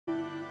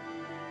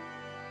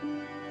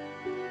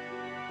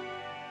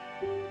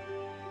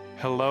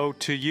Hello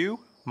to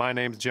you. My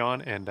name's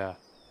John, and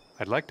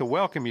I'd like to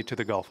welcome you to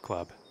the golf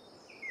club.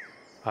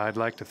 I'd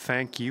like to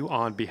thank you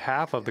on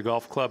behalf of the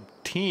golf club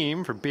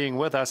team for being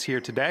with us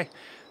here today.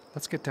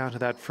 Let's get down to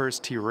that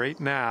first tee right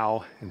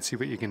now and see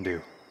what you can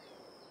do.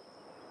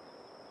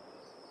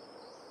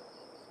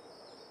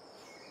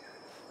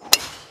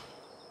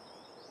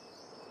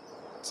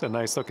 It's a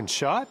nice looking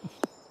shot.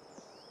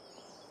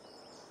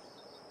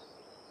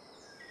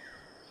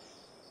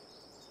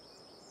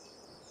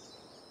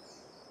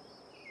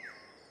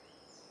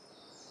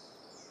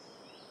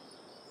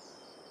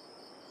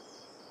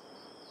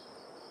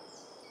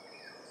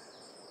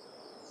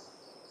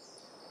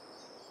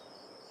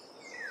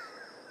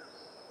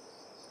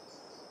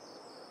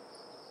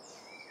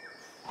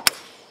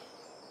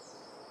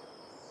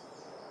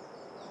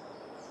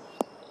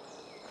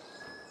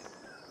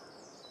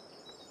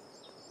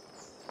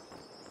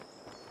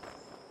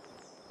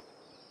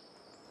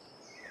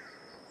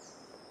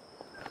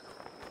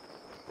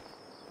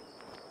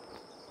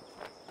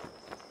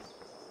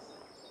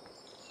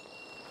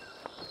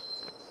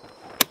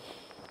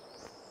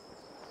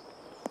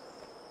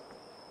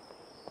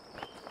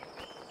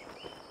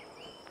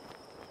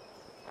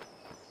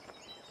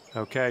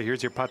 Okay,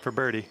 here's your putt for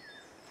birdie.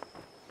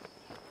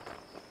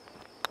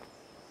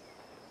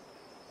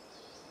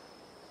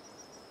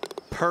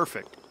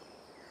 Perfect.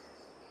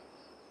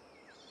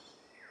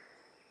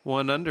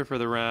 1 under for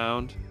the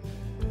round.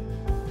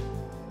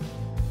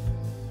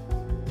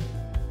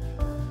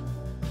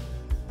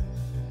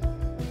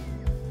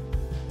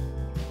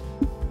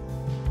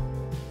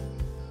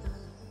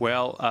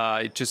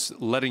 Well,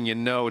 just letting you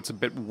know it's a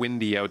bit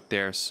windy out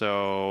there,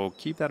 so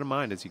keep that in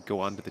mind as you go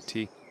onto the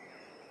tee.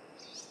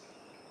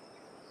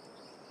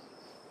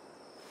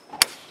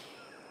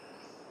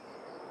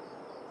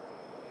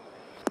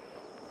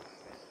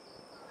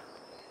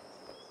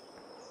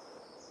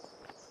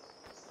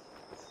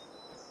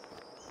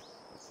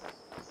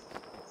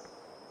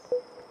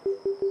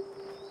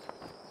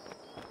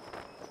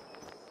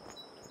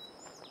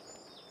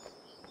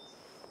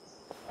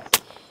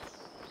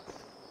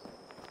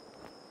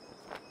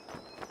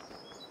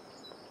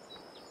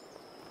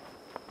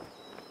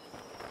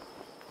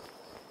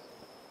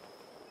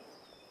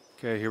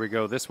 Okay, here we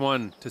go. This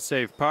one to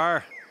save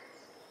par.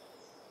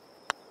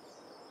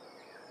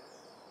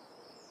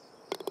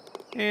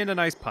 And a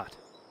nice putt.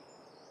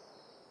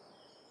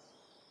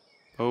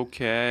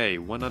 Okay,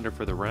 1 under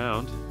for the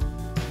round.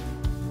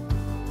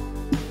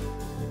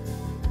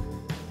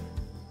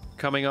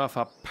 Coming off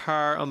a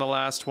par on the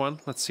last one.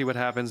 Let's see what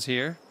happens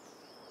here.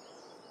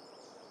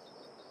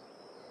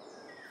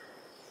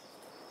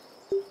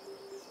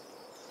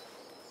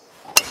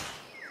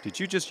 Did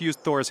you just use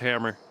Thor's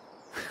hammer?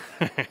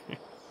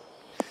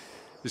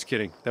 Just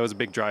kidding. That was a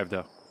big drive,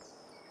 though.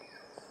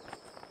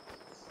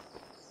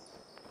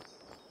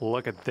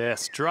 Look at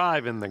this.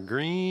 Drive in the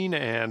green,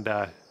 and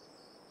got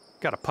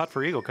a putt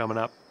for eagle coming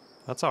up.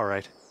 That's all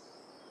right.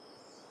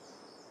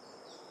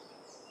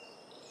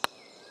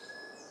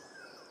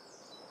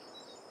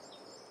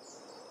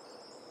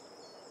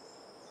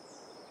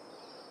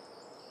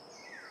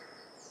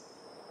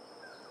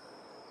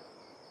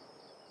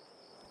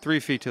 Three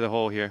feet to the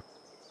hole here.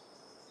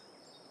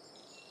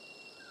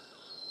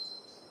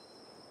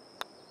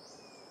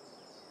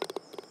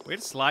 Way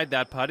to slide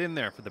that putt in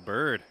there for the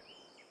bird.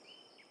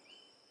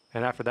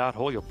 And after that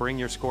hole, you'll bring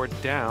your score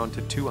down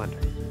to 2 under.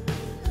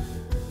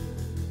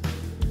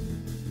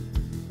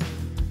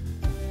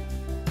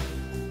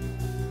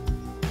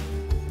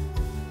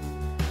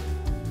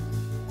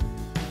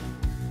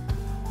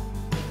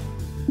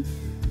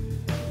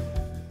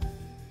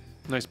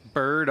 Nice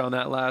bird on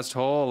that last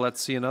hole.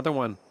 Let's see another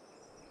one.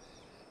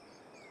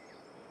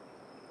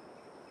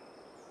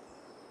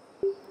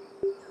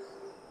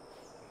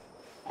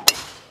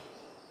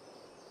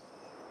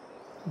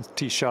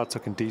 Tee shot's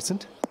looking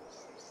decent.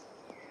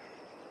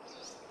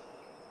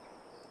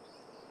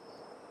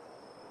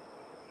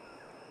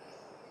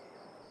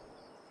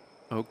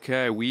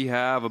 Okay, we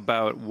have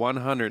about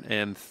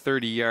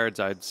 130 yards,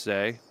 I'd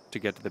say, to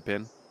get to the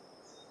pin.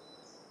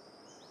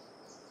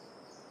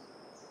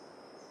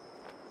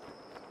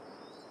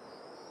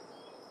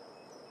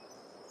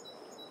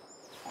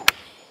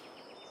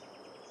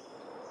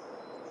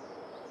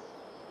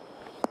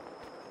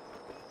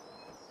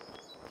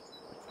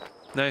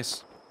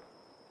 Nice.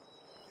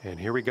 And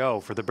here we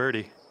go for the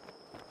birdie.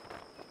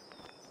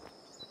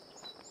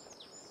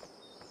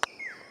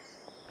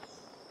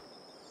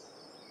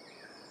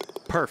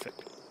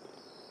 Perfect.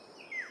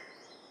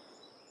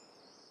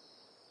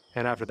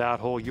 And after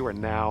that hole, you are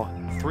now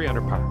 3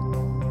 under par.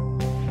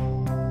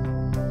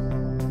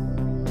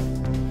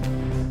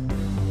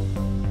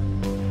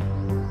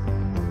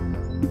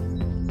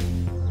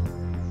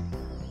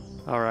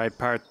 All right,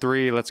 par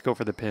 3. Let's go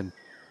for the pin.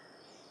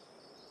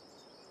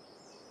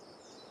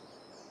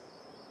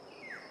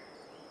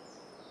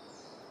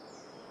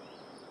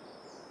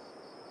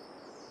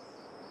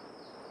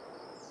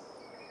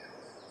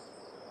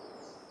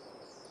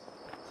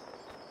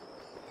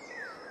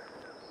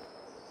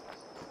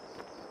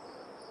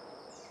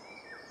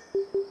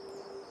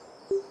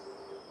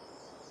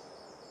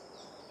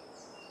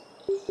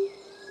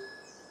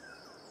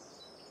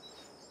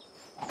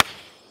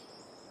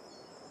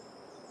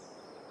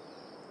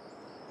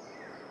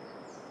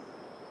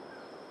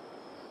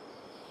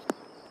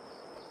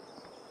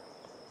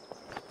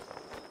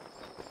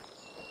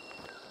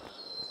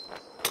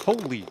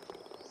 Holy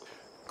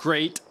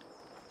great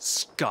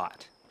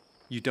Scott.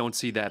 You don't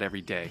see that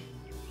every day.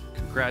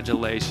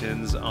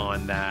 Congratulations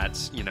on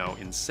that,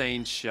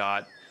 insane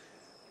shot.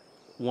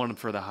 One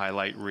for the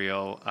highlight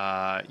reel.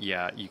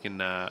 Yeah, you can,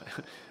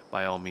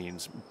 by all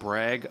means,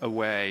 brag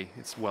away.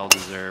 It's well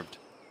deserved.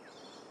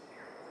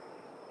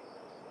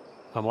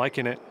 I'm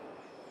liking it.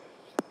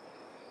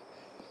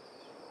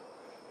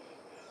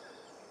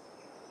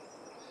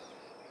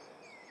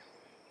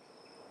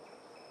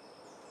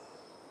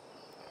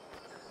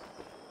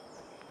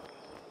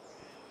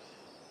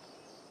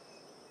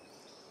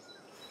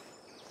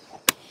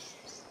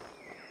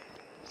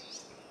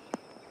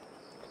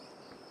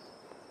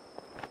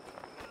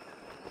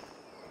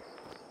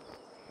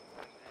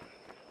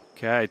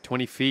 Okay,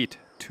 20 feet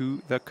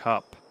to the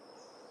cup.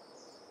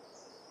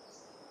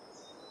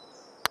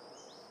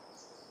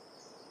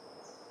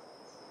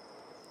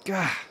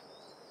 Gah.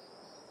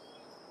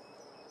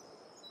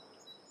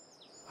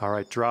 All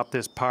right, drop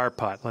this par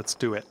putt. Let's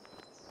do it.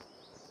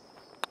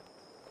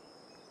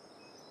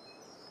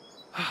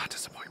 Ah,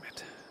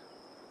 disappointment.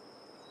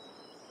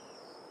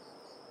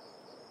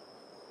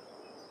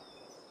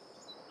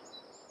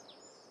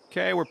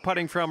 Okay, we're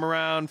putting from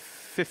around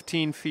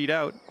 15 feet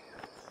out.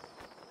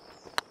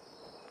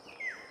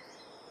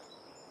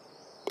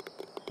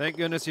 Thank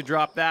goodness you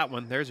dropped that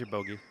one. There's your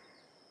bogey.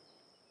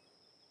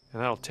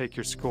 And that'll take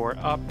your score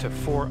up to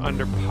 4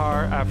 under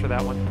par after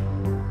that one.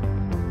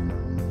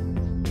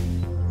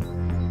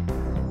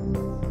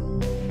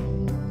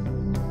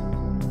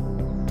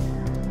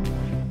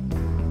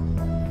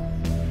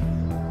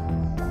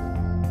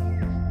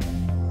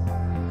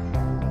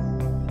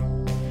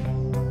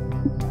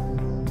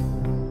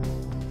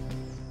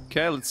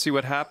 Okay, let's see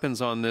what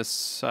happens on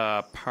this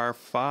par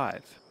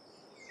 5.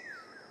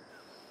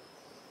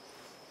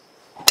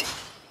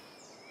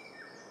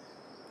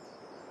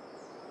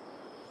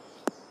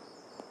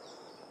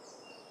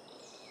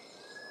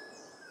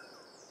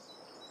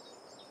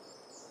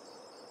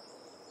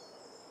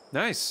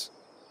 Nice.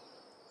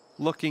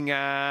 Looking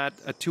at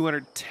a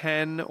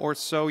 210 or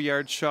so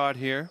yard shot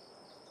here.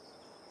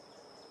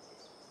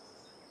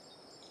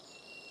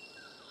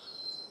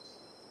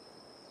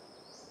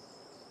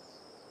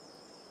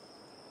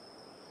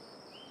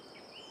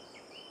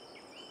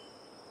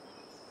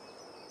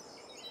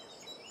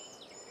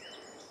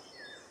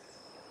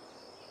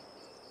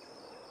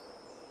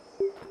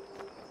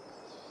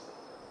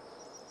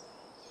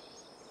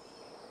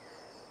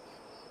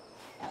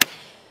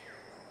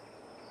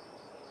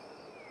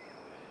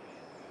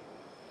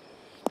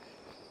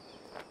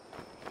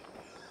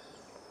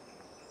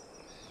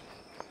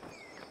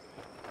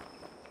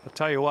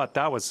 I'll tell you what,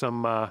 that's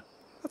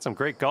some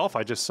great golf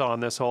I just saw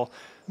on this hole.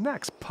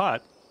 Next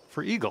putt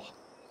for eagle.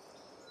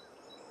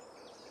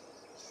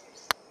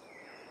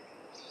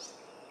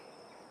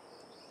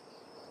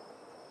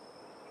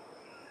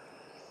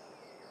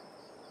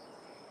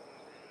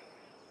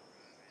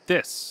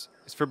 This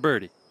is for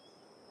birdie.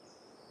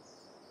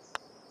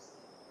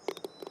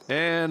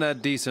 And a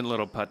decent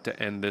little putt to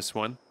end this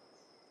one.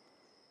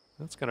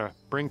 That's going to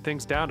bring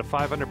things down to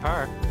 5 under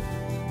par.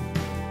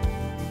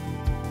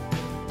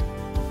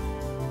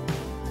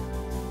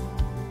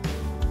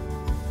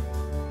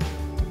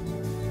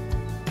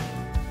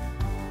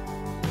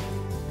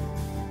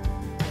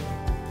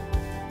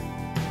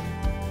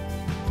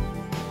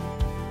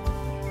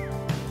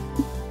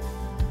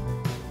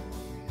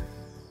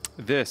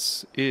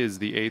 This is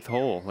the 8th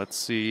hole. Let's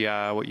see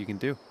what you can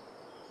do.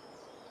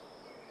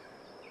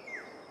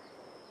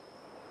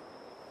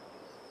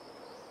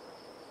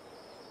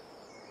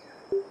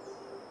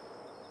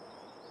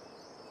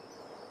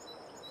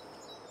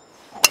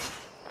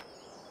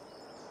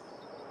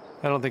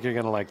 I don't think you're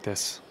going to like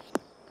this.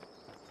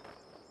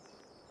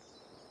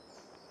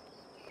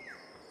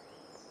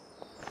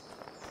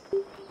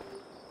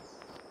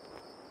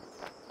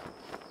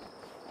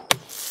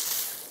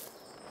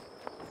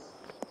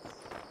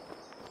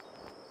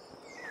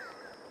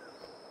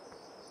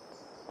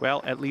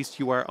 Well, at least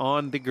you are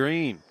on the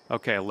green.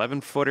 Okay,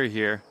 11-footer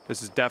here.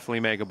 This is definitely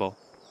makeable.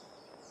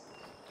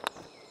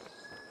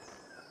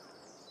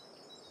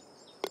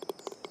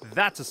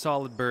 That's a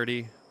solid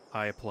birdie.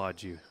 I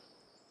applaud you.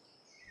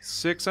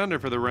 6 under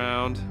for the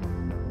round.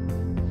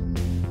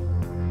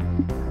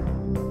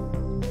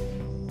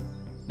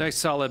 Nice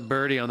solid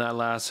birdie on that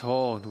last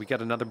hole. We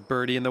got another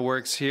birdie in the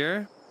works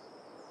here.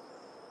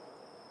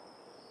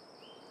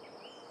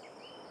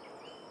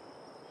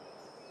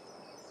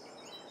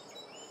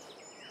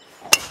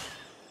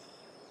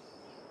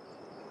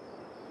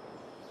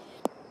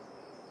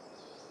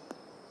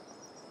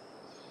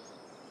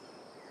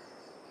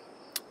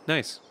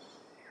 Nice.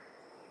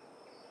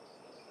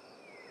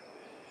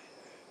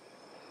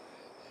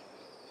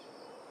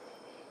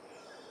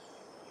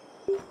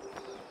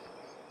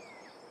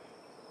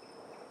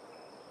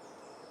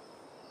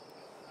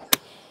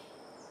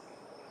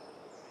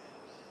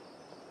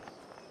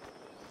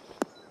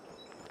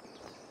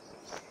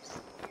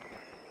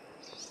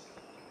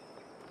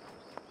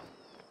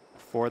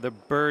 For the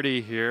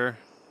birdie here.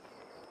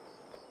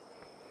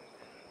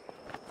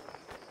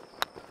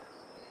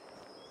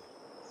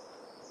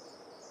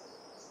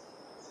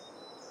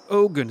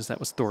 Oh goodness, that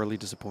was thoroughly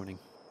disappointing.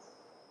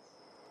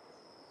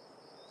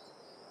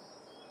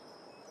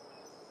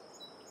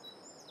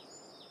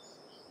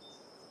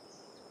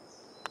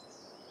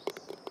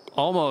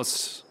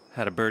 Almost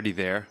had a birdie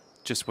there.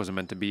 Just wasn't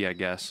meant to be, I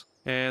guess.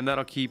 And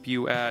that'll keep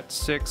you at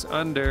 6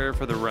 under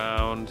for the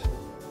round.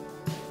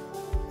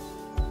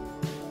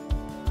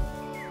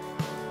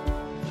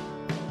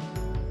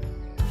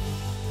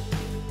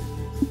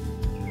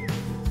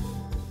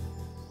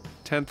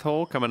 Tenth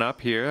hole coming up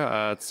here.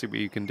 Let's see what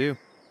you can do.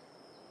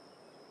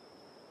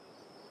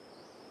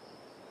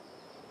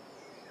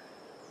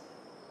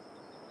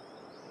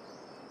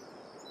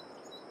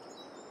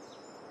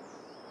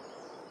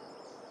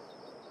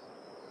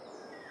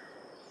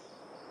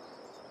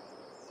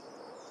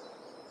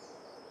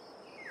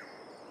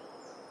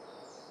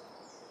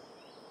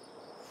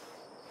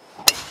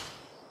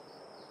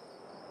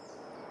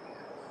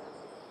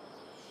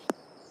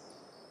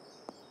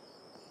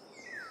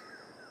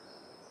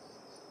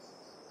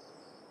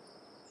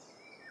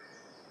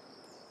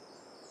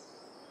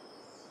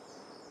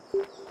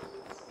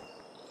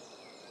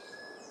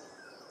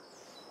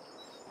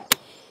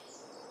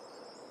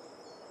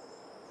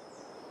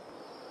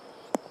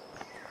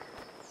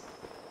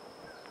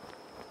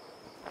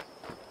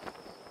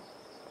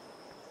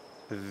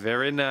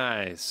 Very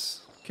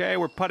nice. Okay,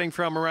 we're putting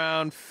from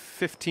around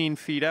 15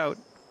 feet out.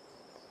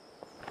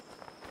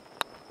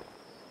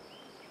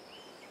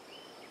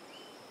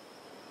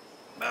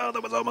 Oh,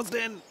 that was almost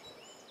in.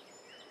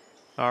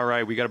 All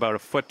right, we got about a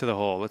foot to the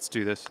hole. Let's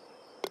do this.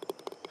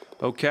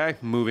 Okay,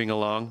 moving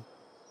along.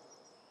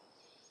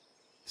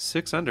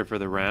 6 under for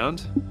the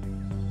round.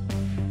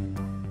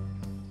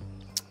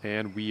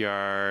 And we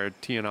are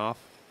teeing off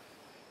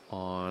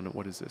on,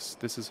 what is this?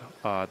 This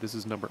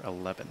is number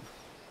 11.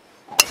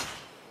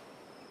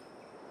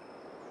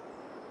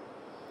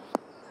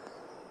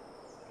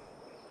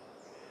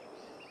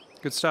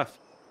 Good stuff.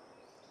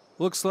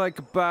 Looks like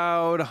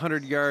about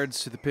 100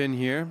 yards to the pin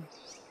here.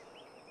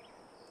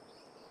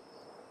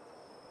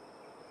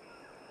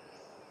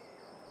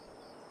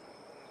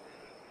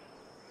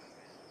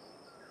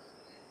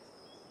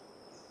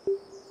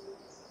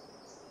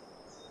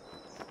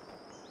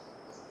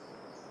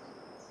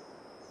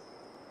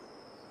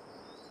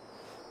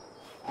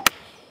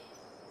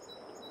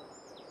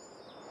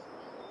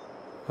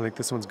 I think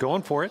this one's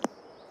going for it.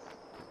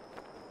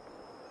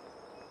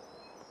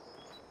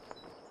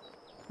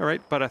 All right,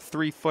 about a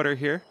 3-footer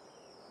here.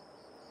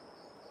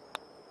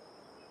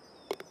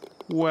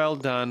 Well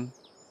done.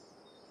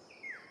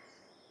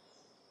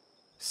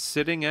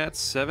 Sitting at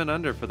 7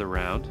 under for the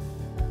round.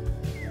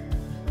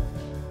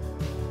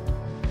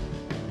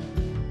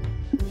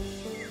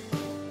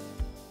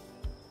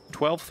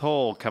 Twelfth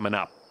hole coming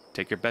up.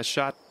 Take your best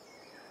shot.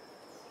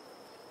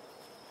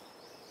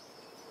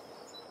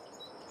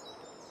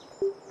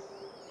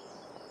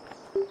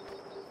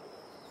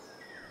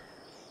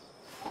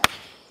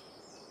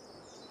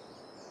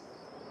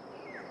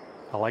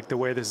 I like the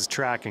way this is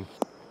tracking.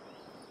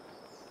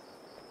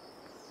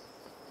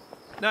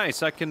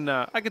 Nice. I can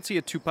see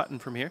a 2-putting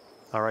from here.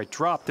 All right,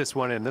 drop this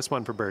one in. This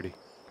one for birdie.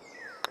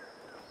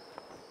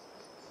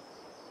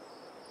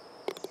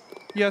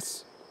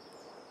 Yes.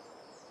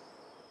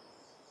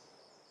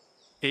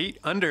 8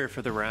 under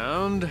for the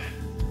round.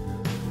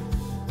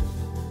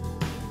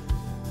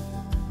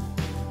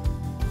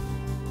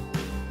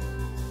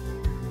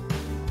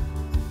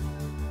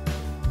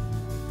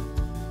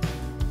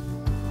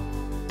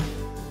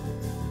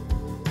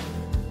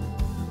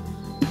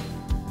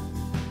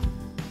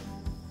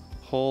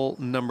 Hole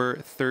number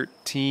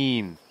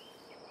 13.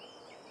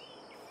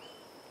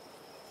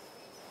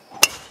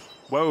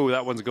 Whoa,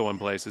 that one's going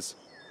places.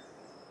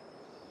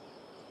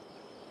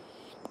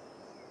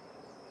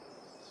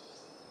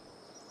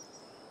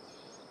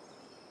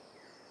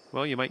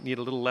 Well, you might need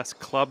a little less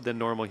club than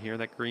normal here.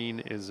 That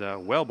green is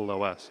well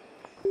below us.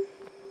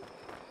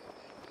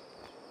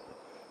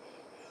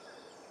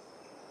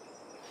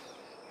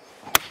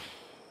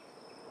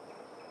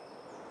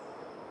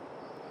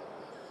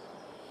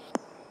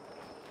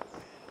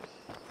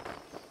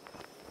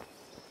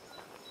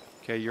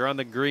 Okay, you're on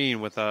the green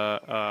with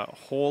a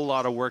whole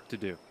lot of work to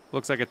do.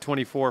 Looks like a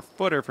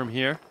 24-footer from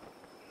here.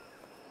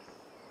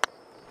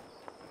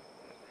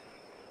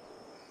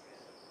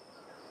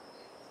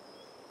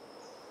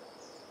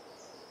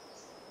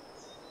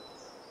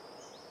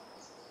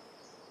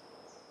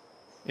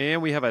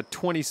 And we have a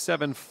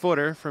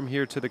 27-footer from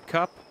here to the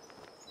cup.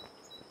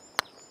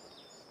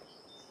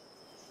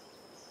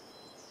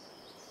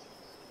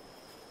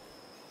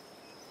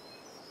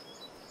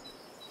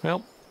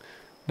 Well,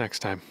 next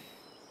time.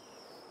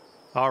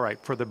 All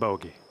right, for the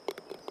bogey.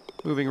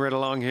 Moving right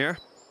along here.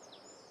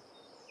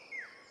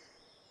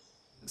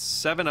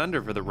 7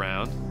 under for the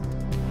round.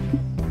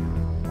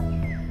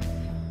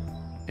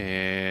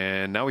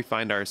 And now we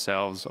find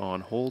ourselves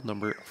on hole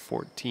number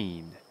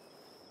 14.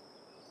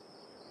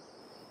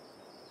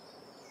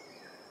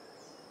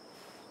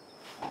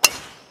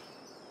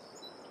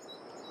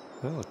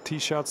 Well, tee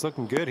shot's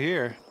looking good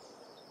here.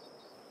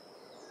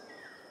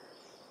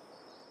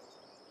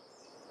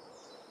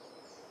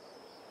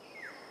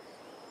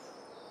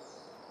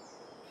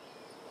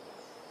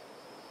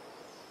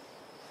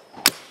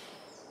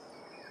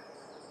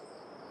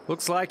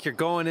 Looks like you're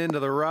going into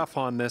the rough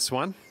on this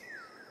one.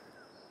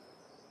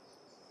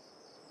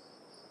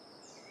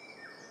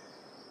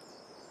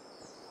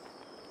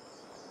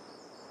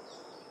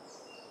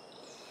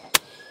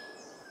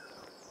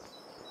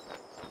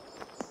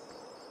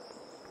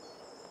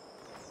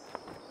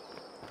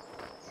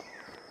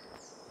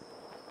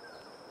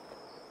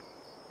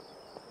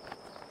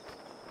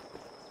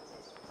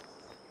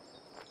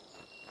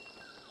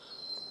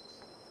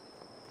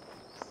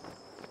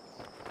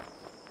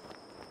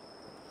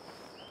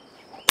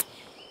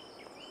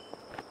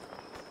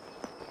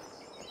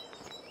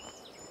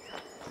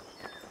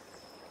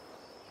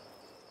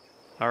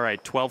 All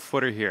right,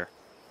 12-footer here.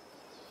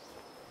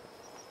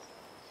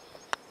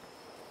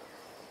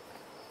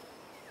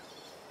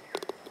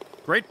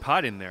 Great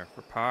putt in there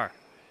for par.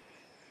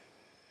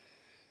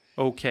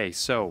 Okay,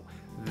 so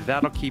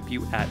that'll keep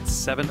you at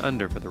 7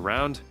 under for the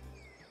round.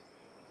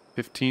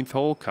 15th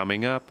hole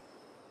coming up.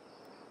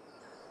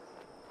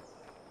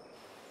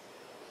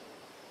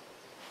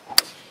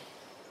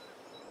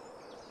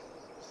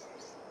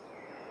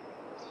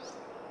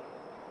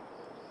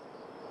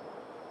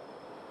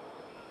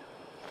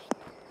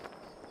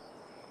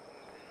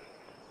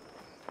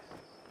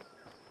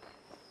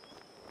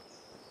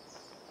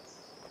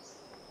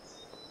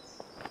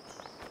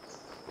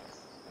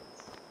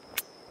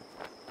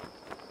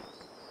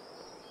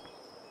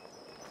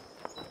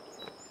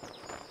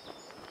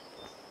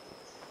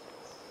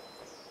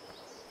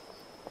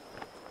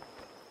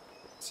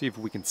 See if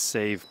we can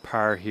save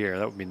par here.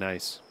 That would be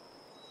nice.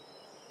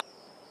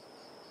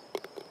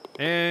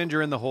 And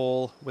you're in the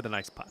hole with a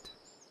nice putt.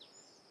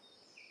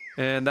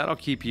 And that'll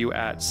keep you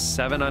at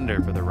 7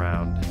 under for the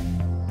round.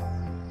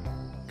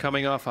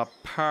 Coming off a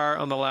par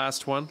on the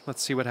last one.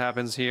 Let's see what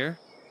happens here.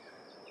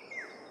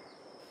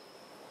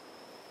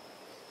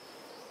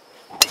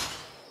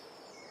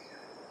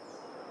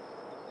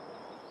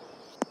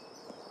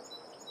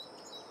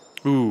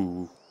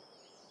 Ooh.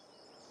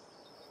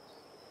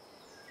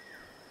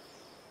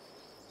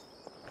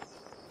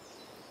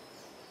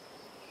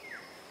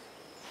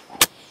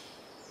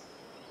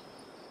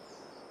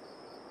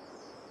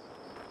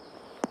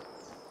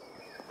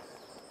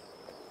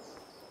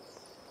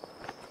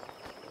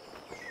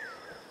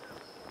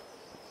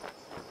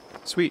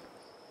 Sweet.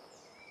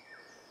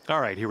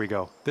 All right, here we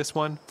go. This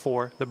one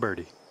for the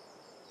birdie.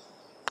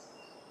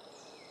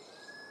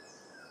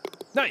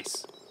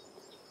 Nice.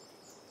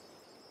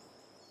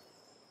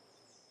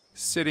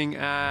 Sitting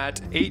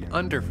at 8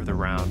 under for the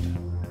round.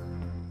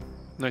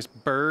 Nice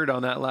bird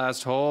on that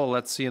last hole.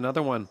 Let's see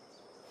another one.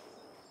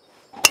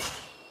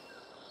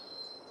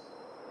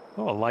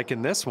 Oh,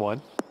 liking this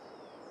one.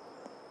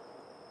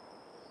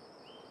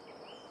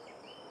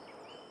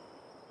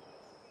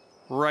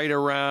 Right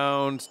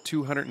around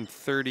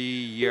 230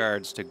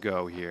 yards to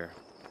go here.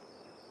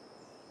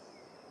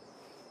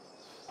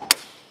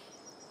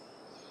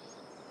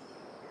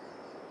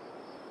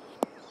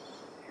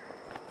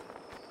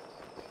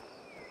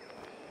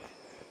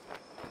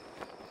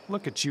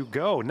 Look at you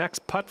go.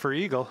 Next putt for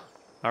eagle.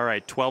 All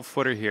right,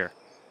 12-footer here.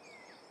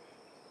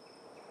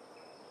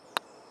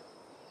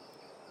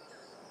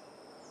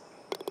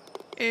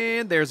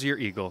 And there's your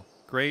eagle.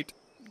 Great,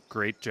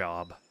 great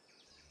job.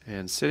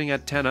 And sitting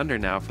at 10 under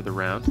now for the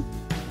round.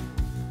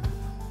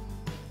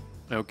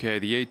 Okay,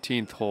 the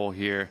 18th hole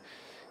here.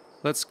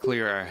 Let's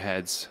clear our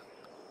heads.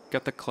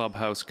 Got the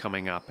clubhouse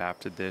coming up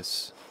after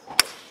this.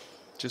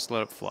 Just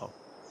let it flow.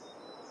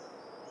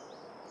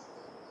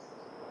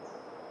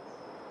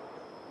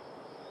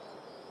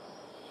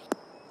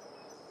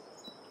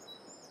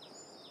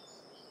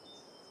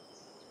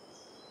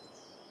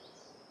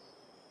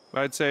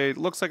 I'd say it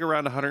looks like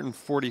around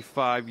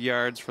 145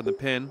 yards from the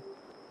pin.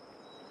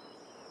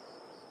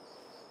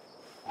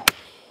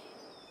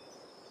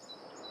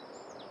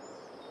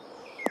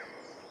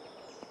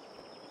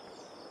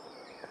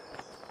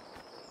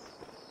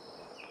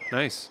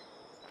 Nice.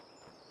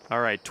 All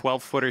right,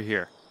 12-footer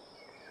here.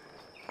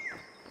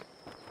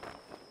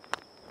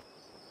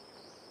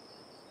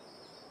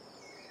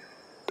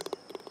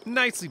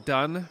 Nicely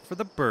done for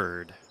the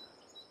bird.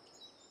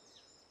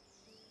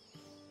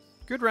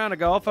 Good round of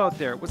golf out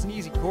there. It was an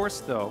easy course,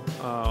 though.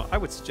 I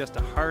would suggest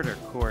a harder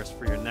course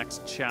for your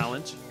next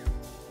challenge.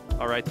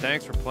 All right,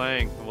 thanks for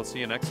playing, and we'll see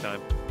you next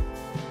time.